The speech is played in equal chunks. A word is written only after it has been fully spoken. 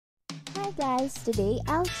Hi guys, today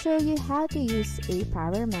I'll show you how to use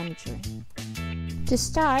Apower Manager. To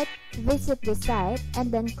start, visit the site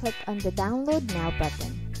and then click on the Download Now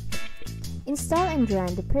button. Install and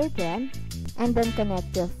run the program and then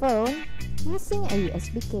connect your phone using a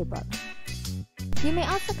USB cable. You may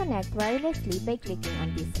also connect wirelessly by clicking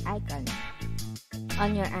on this icon.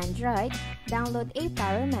 On your Android, download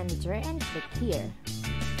Apower Manager and click here.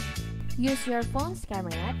 Use your phone's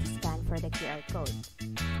camera to scan for the QR code.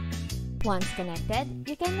 Once connected,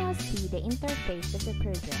 you can now see the interface of the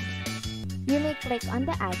program. You may click on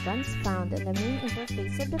the icons found on the main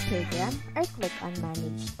interface of the program or click on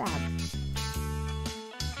Manage tab.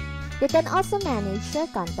 You can also manage your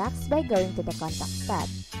contacts by going to the Contacts tab.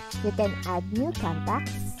 You can add new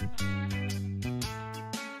contacts,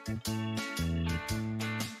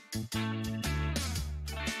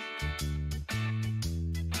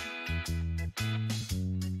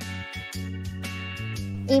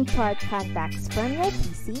 import contacts from your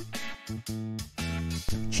PC,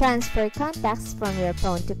 transfer contacts from your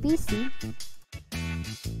phone to PC,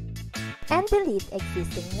 and delete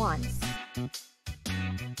existing ones.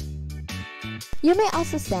 You may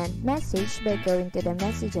also send message by going to the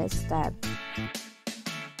Messages tab.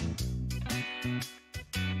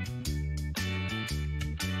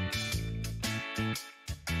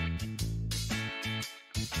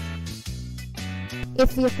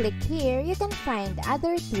 If you click here, you can find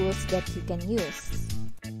other tools that you can use.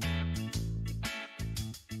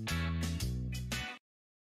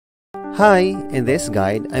 Hi! In this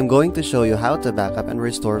guide, I'm going to show you how to backup and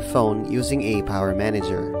restore phone using Apower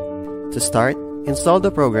Manager. To start, install the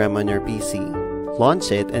program on your PC.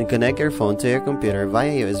 Launch it and connect your phone to your computer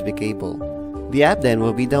via USB cable. The app then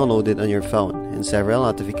will be downloaded on your phone and several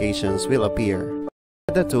notifications will appear.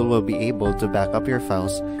 The tool will be able to back up your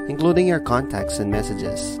files, including your contacts and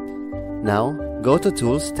messages. Now, go to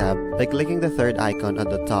Tools tab by clicking the third icon at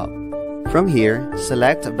the top. From here,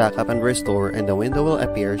 select Backup and Restore and the window will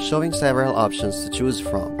appear showing several options to choose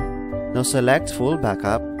from. Now select Full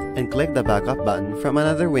Backup and click the Backup button from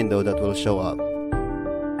another window that will show up.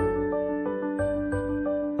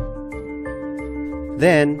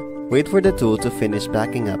 Then, wait for the tool to finish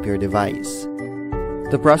backing up your device.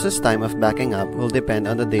 The process time of backing up will depend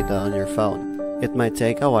on the data on your phone. It might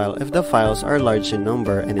take a while if the files are large in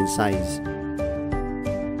number and in size.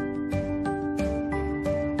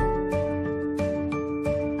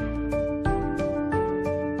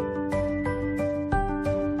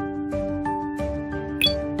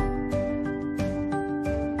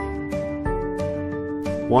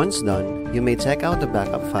 Once done, you may check out the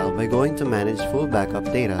backup file by going to Manage Full Backup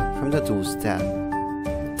Data from the Tools tab.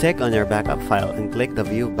 Click on your backup file and click the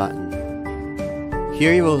View button.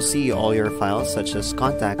 Here you will see all your files such as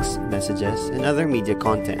contacts, messages, and other media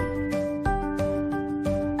content.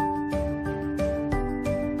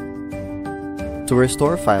 To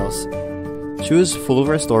restore files, choose Full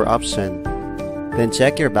Restore option. Then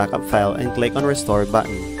check your backup file and click on Restore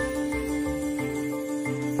button.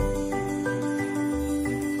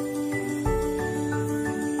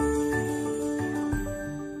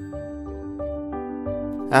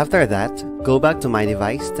 After that, go back to My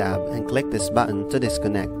Device tab and click this button to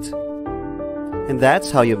disconnect. And that's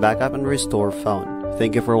how you backup and restore phone.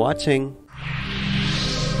 Thank you for watching.